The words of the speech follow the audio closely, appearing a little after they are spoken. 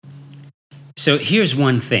So here's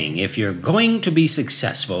one thing. If you're going to be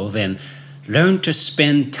successful, then learn to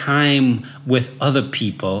spend time with other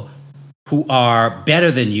people who are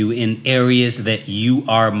better than you in areas that you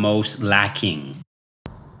are most lacking.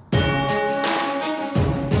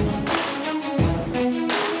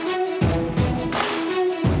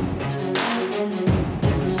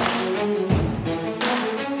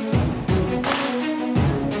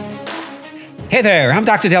 Hey there, I'm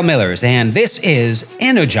Dr. Del Millers, and this is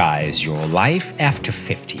Energize Your Life After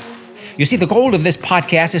 50. You see, the goal of this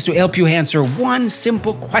podcast is to help you answer one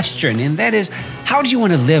simple question, and that is, how do you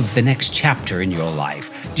want to live the next chapter in your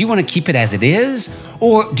life? Do you want to keep it as it is,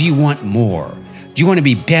 or do you want more? Do you want to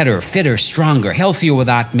be better, fitter, stronger, healthier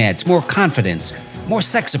without meds, more confidence, more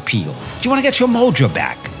sex appeal? Do you want to get your mojo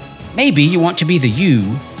back? Maybe you want to be the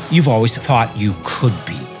you you've always thought you could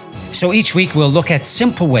be. So each week we'll look at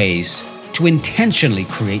simple ways to intentionally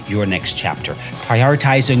create your next chapter,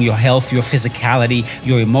 prioritizing your health, your physicality,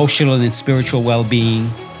 your emotional and spiritual well-being,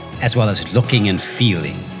 as well as looking and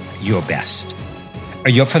feeling your best. Are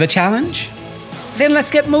you up for the challenge? Then let's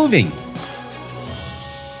get moving.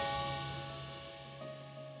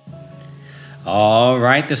 All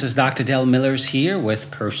right, this is Dr. Del Millers here with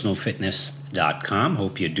PersonalFitness.com.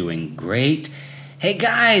 Hope you're doing great. Hey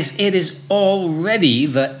guys, it is already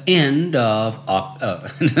the end of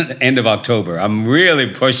October. I'm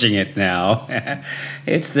really pushing it now.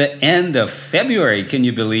 It's the end of February. Can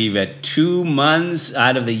you believe it? 2 months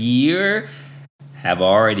out of the year have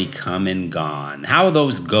already come and gone. How are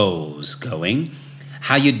those goals going?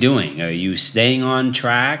 How you doing? Are you staying on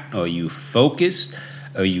track? Are you focused?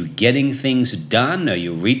 Are you getting things done? Are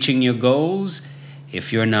you reaching your goals?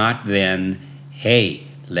 If you're not, then hey,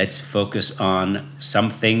 let's focus on some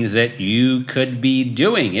things that you could be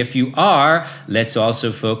doing. If you are, let's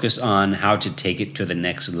also focus on how to take it to the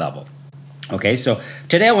next level. Okay, so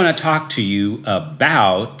today I want to talk to you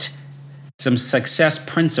about some success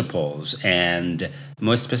principles. And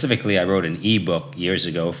more specifically, I wrote an ebook years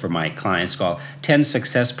ago for my clients called 10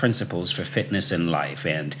 Success Principles for Fitness and Life.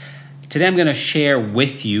 And today I'm going to share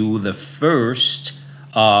with you the first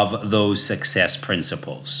of those success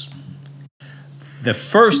principles. The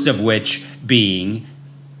first of which being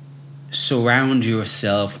surround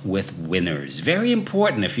yourself with winners. Very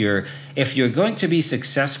important if you're going to be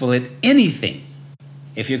successful at anything.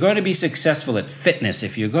 If you're going to be successful at fitness,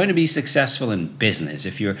 if you're going to be successful in business,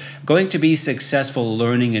 if you're going to be successful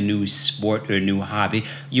learning a new sport or a new hobby,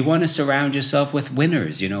 you want to surround yourself with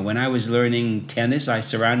winners. You know, when I was learning tennis, I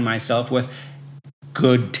surround myself with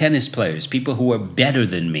good tennis players, people who are better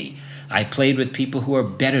than me. I played with people who are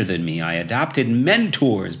better than me. I adopted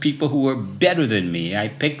mentors, people who are better than me. I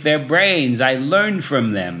picked their brains. I learned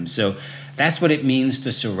from them. So that's what it means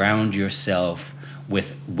to surround yourself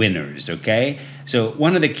with winners, okay? So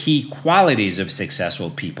one of the key qualities of successful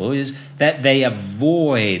people is that they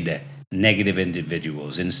avoid negative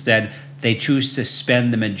individuals. Instead, they choose to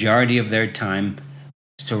spend the majority of their time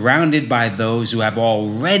surrounded by those who have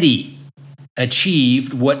already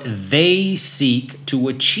achieved what they seek to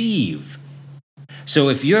achieve. So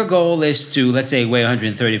if your goal is to, let's say, weigh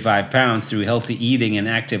 135 pounds through healthy eating and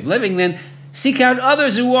active living, then seek out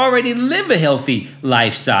others who already live a healthy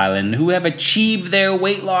lifestyle and who have achieved their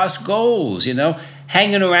weight loss goals. You know,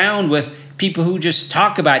 hanging around with people who just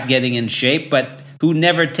talk about getting in shape but who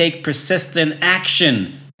never take persistent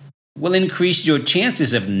action will increase your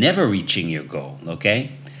chances of never reaching your goal,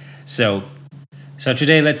 okay? So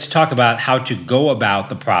today let's talk about how to go about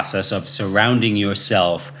the process of surrounding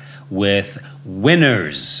yourself with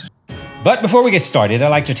winners. But before we get started, I'd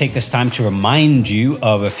like to take this time to remind you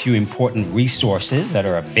of a few important resources that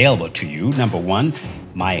are available to you. Number one,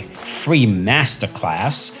 my free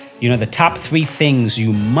masterclass. You know, the top 3 things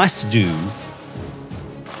you must do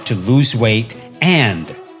to lose weight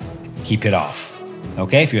and keep it off.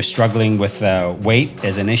 Okay, if you're struggling with weight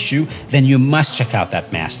as an issue, then you must check out that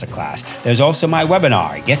masterclass. There's also my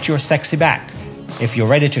webinar, Get Your Sexy Back. If you're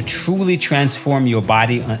ready to truly transform your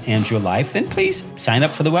body and your life, then please sign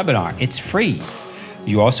up for the webinar. It's free.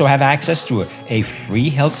 You also have access to a free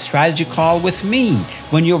health strategy call with me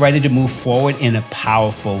when you're ready to move forward in a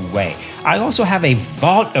powerful way. I also have a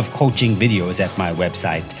vault of coaching videos at my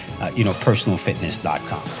website,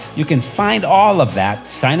 PersonalFitness.com. You can find all of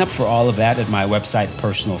that, sign up for all of that at my website,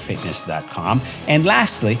 PersonalFitness.com. And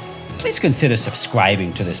lastly, please consider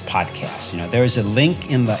subscribing to this podcast. You know, there is a link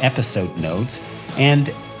in the episode notes. And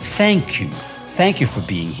thank you. Thank you for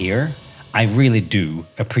being here. I really do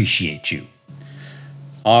appreciate you.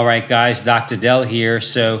 All right, guys, Dr. Del here.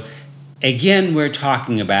 So again, we're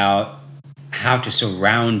talking about how to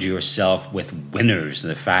surround yourself with winners.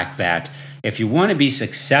 The fact that if you want to be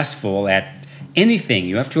successful at anything.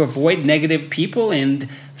 You have to avoid negative people and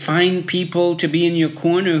find people to be in your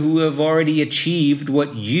corner who have already achieved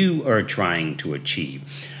what you are trying to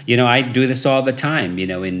achieve. I do this all the time.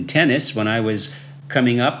 In tennis, when I was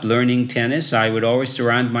coming up learning tennis, I would always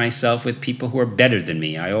surround myself with people who are better than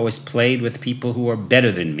me. I always played with people who are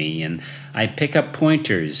better than me, and I pick up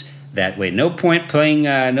pointers that way. No point hanging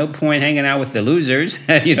out with the losers.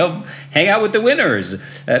 Hang out with the winners,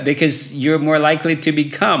 because you're more likely to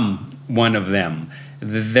become one of them.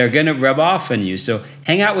 They're going to rub off on you. So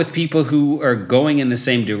hang out with people who are going in the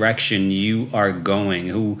same direction you are going,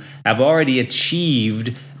 who have already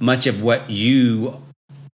achieved much of what you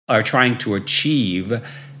are trying to achieve.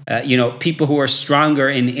 People who are stronger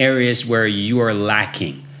in areas where you are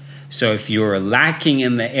lacking. So if you're lacking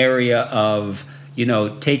in the area of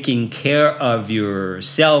taking care of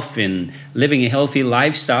yourself and living a healthy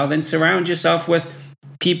lifestyle, then surround yourself with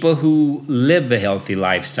people who live a healthy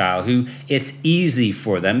lifestyle, who it's easy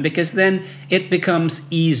for them, because then it becomes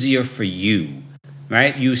easier for you,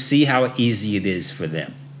 right? You see how easy it is for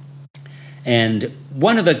them. And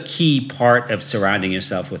one of the key part of surrounding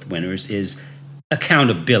yourself with winners is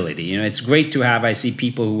accountability. It's great to have, I see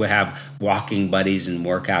people who have walking buddies and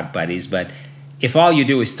workout buddies, but if all you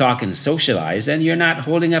do is talk and socialize, then you're not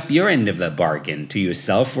holding up your end of the bargain to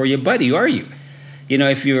yourself or your buddy, are you?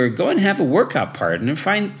 If you're going to have a workout partner,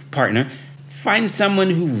 find someone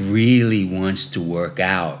who really wants to work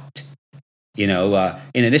out. In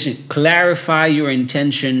addition, clarify your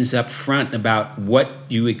intentions up front about what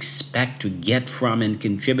you expect to get from and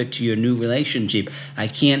contribute to your new relationship. I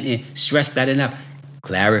can't stress that enough.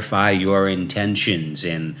 Clarify your intentions,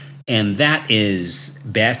 and that is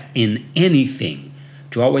best in anything,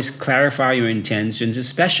 to always clarify your intentions,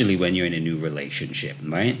 especially when you're in a new relationship,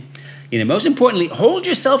 right? Most importantly, hold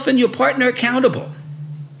yourself and your partner accountable.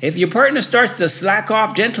 If your partner starts to slack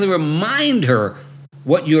off, gently remind her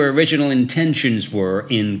what your original intentions were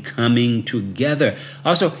in coming together.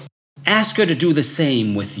 Also, ask her to do the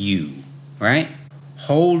same with you, right?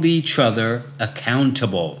 Hold each other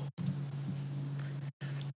accountable.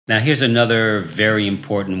 Now, here's another very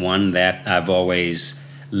important one that I've always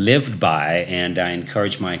lived by, and I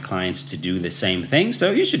encourage my clients to do the same thing,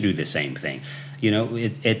 so you should do the same thing.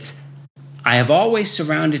 I have always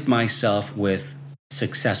surrounded myself with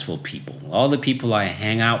successful people. All the people I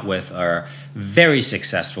hang out with are very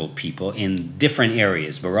successful people in different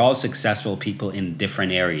areas. We're all successful people in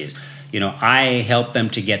different areas. I help them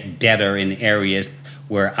to get better in areas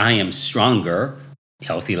where I am stronger.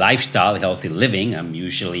 Healthy lifestyle, healthy living. I'm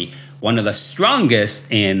usually one of the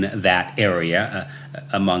strongest in that area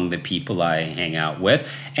among the people I hang out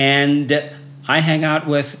with. And I hang out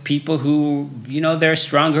with people who, they're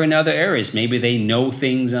stronger in other areas. Maybe they know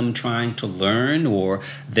things I'm trying to learn, or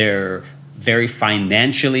they're very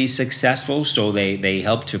financially successful, so they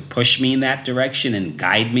help to push me in that direction and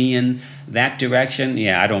guide me in that direction.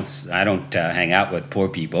 Yeah, I don't hang out with poor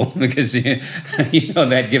people because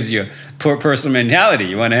that gives you a poor person mentality.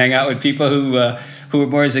 You want to hang out with people who are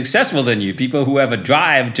more successful than you, people who have a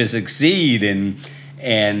drive to succeed.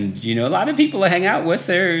 And a lot of people I hang out with,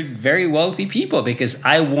 they're very wealthy people, because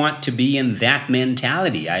I want to be in that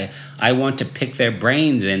mentality. I want to pick their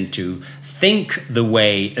brains and to think the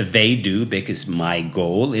way they do, because my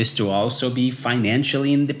goal is to also be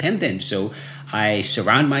financially independent. So I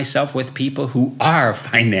surround myself with people who are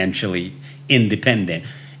financially independent,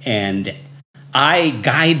 and I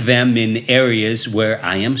guide them in areas where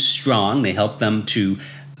I am strong. They help them to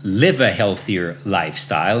live a healthier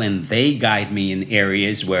lifestyle, and they guide me in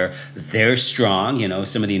areas where they're strong.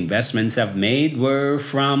 Some of the investments I've made were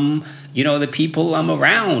from, the people I'm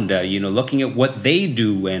around, looking at what they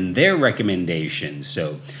do and their recommendations.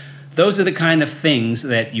 So those are the kind of things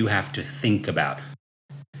that you have to think about.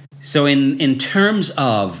 So in terms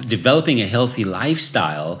of developing a healthy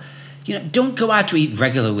lifestyle, don't go out to eat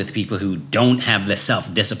regular with people who don't have the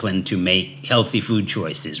self-discipline to make healthy food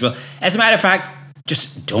choices. Well, as a matter of fact,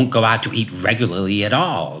 just don't go out to eat regularly at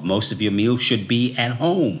all. Most of your meals should be at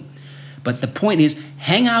home. But the point is,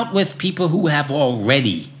 hang out with people who have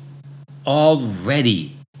already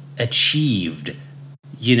achieved,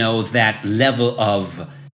 that level of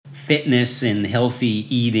fitness and healthy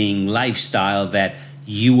eating lifestyle that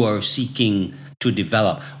you are seeking to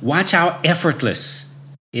develop. Watch how effortless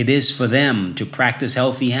it is for them to practice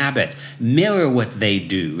healthy habits. Mirror what they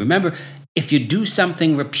do. Remember, if you do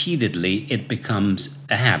something repeatedly, it becomes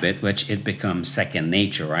a habit, which it becomes second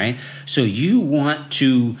nature, right? So you want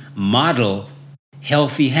to model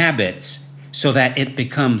healthy habits so that it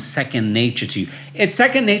becomes second nature to you. It's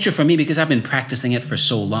second nature for me because I've been practicing it for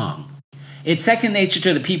so long. It's second nature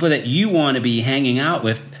to the people that you want to be hanging out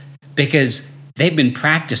with because they've been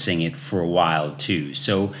practicing it for a while too.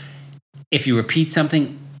 So if you repeat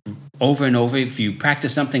something over and over, if you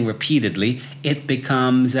practice something repeatedly, it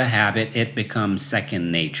becomes a habit, it becomes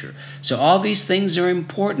second nature. So all these things are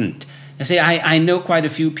important. I know quite a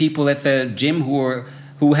few people at the gym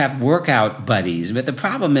who have workout buddies, but the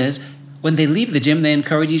problem is when they leave the gym, they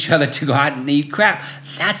encourage each other to go out and eat crap.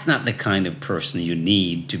 That's not the kind of person you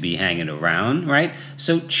need to be hanging around, right?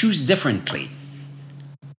 So choose differently.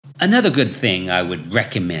 Another good thing I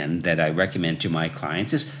recommend to my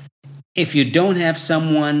clients is if you don't have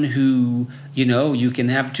someone who, you can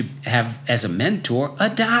have as a mentor,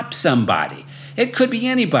 adopt somebody. It could be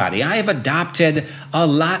anybody. I have adopted a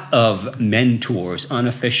lot of mentors,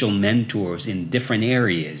 unofficial mentors in different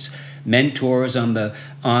areas. Mentors on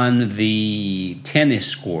the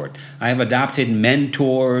tennis court. I have adopted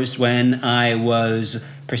mentors when I was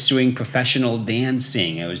pursuing professional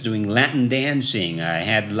dancing. I was doing Latin dancing. I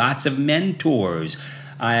had lots of mentors.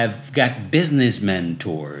 I've got business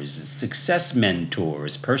mentors, success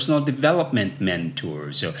mentors, personal development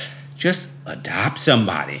mentors. So just adopt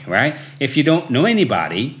somebody, right? If you don't know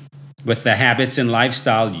anybody with the habits and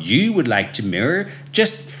lifestyle you would like to mirror,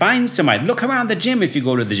 just find somebody. Look around the gym if you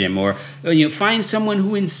go to the gym, or find someone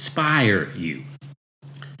who inspire you.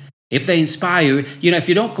 If they inspire you, if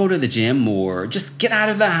you don't go to the gym, or just get out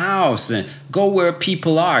of the house and go where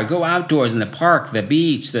people are. Go outdoors in the park, the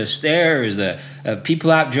beach, the stairs, people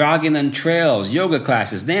out jogging on trails, yoga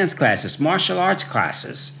classes, dance classes, martial arts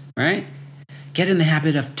classes, right? Get in the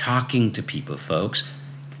habit of talking to people, folks.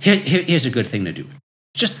 Here's a good thing to do.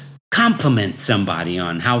 Just compliment somebody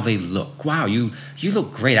on how they look. Wow, you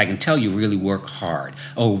look great. I can tell you really work hard.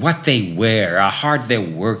 Or what they wear, how hard they're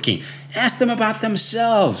working. Ask them about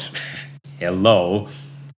themselves. Hello.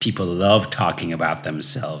 People love talking about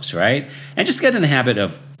themselves, right? And just get in the habit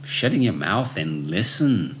of shutting your mouth and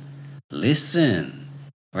listen. Listen,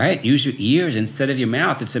 right? Use your ears instead of your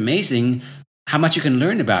mouth. It's amazing how much you can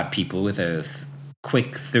learn about people with a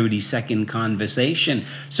quick 30-second conversation.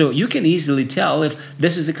 So you can easily tell if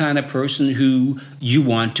this is the kind of person who you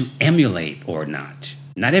want to emulate or not.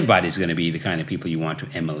 Not everybody's going to be the kind of people you want to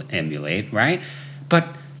emulate, right? But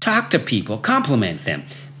talk to people, compliment them.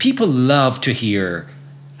 People love to hear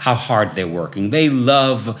how hard they're working. They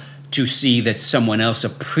love to see that someone else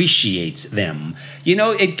appreciates them.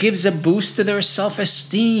 It gives a boost to their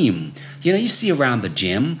self-esteem. You see around the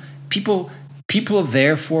gym, people are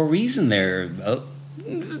there for a reason. They're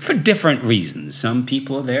for different reasons. Some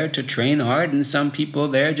people are there to train hard, and some people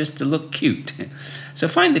are there just to look cute. So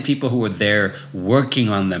find the people who are there working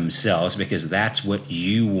on themselves, because that's what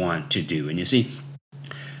you want to do. And you see,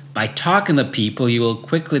 by talking to people, you will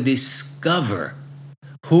quickly discover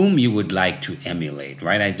whom you would like to emulate,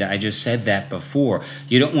 right? I just said that before.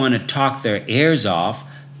 You don't want to talk their ears off,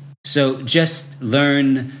 so just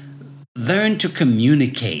learn to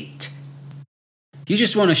communicate. You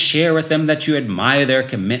just want to share with them that you admire their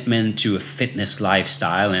commitment to a fitness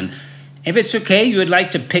lifestyle, and if it's okay, you would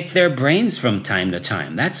like to pick their brains from time to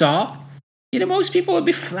time. That's all. Most people would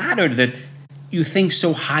be flattered that you think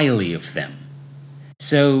so highly of them.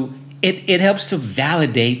 So it helps to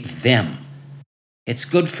validate them. It's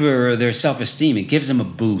good for their self-esteem. It gives them a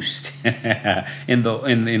boost in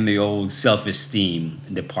the old self-esteem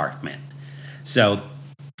department. So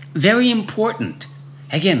very important.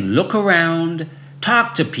 Again, look around,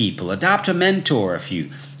 talk to people, adopt a mentor if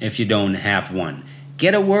you don't have one.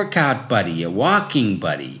 Get a workout buddy, a walking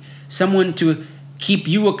buddy, someone to keep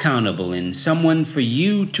you accountable, and someone for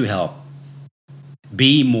you to help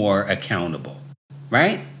be more accountable,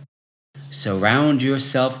 right? Surround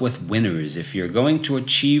yourself with winners. If you're going to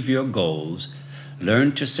achieve your goals,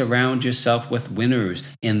 learn to surround yourself with winners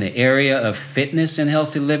in the area of fitness and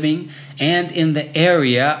healthy living, and in the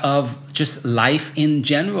area of just life in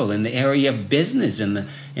general, in the area of business, in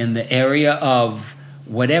the area of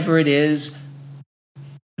whatever it is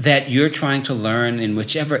that you're trying to learn, in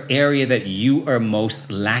whichever area that you are most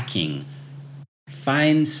lacking.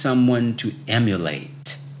 Find someone to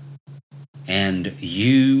emulate, and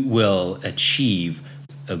you will achieve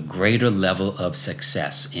a greater level of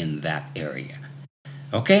success in that area.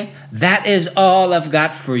 Okay, that is all I've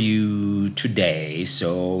got for you today.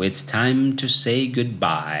 So it's time to say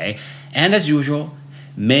goodbye. And as usual,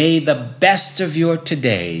 may the best of your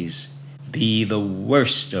todays be the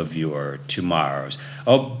worst of your tomorrows.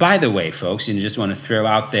 Oh, by the way, folks, just want to throw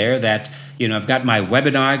out there that, I've got my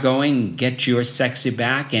webinar going, Get Your Sexy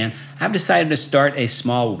Back, and I've decided to start a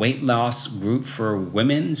small weight loss group for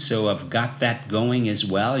women, so I've got that going as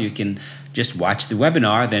well. You can just watch the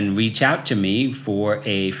webinar, then reach out to me for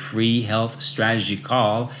a free health strategy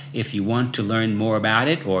call if you want to learn more about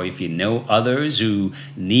it, or if you know others who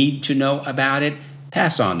need to know about it,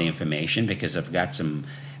 pass on the information, because I've got some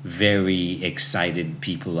very excited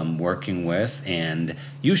people I'm working with, and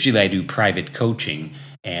usually I do private coaching,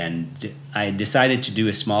 and I decided to do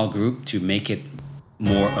a small group to make it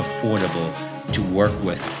more affordable to work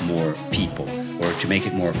with more people, or to make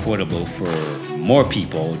it more affordable for more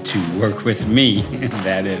people to work with me.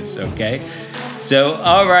 That is, okay? So,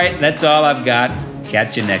 all right, that's all I've got.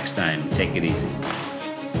 Catch you next time. Take it easy.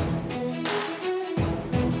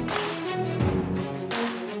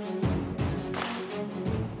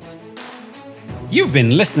 You've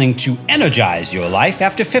been listening to Energize Your Life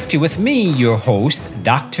After 50 with me, your host,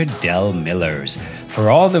 Dr. Del Millers. For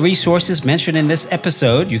all the resources mentioned in this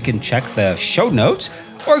episode, you can check the show notes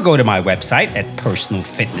or go to my website at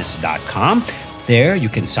personalfitness.com. There you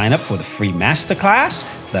can sign up for the free masterclass,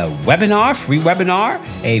 the free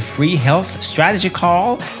webinar, a free health strategy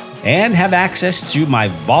call, and have access to my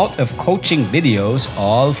vault of coaching videos,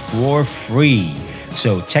 all for free.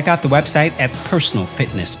 So check out the website at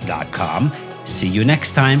personalfitness.com. See you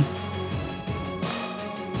next time.